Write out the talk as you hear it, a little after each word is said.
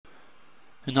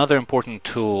Another important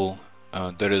tool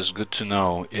that is good to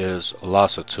know is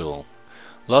Lasso tool.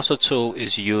 Lasso tool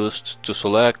is used to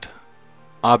select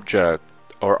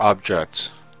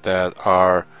objects that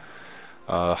are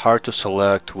hard to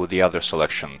select with the other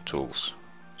selection tools,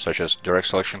 such as direct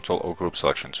selection tool or group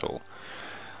selection tool.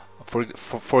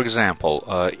 For example,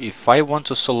 if I want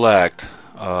to select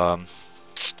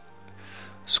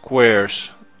squares,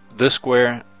 this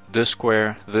square, this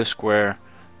square, this square,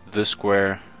 this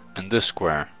square, and this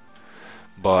square,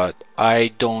 but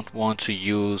I don't want to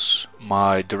use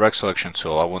my direct selection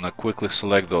tool. I want to quickly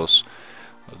select those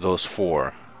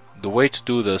four. The way to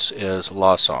do this is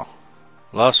Lasso.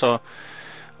 Lasso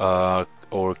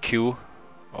or Q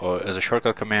or as a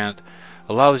shortcut command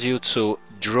allows you to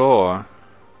draw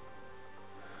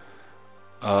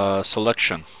a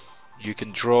selection. You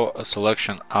can draw a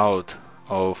selection out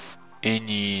of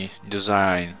any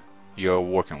design you're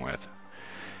working with.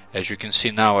 As you can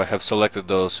see now, I have selected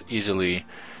those easily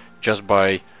just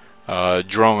by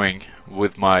drawing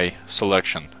with my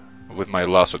selection, with my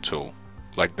lasso tool,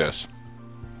 like this.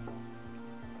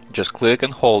 Just click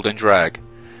and hold and drag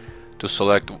to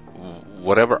select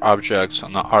whatever objects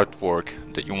on the artwork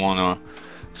that you want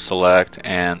to select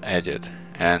and edit.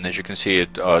 And as you can see,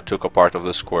 it took a part of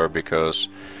the square because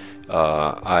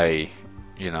I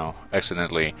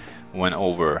accidentally went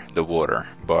over the water.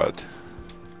 But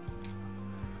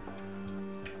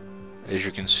as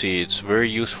you can see, it's very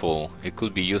useful. It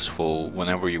could be useful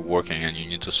whenever you're working and you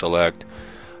need to select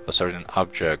a certain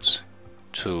objects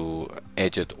to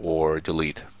edit or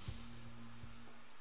delete.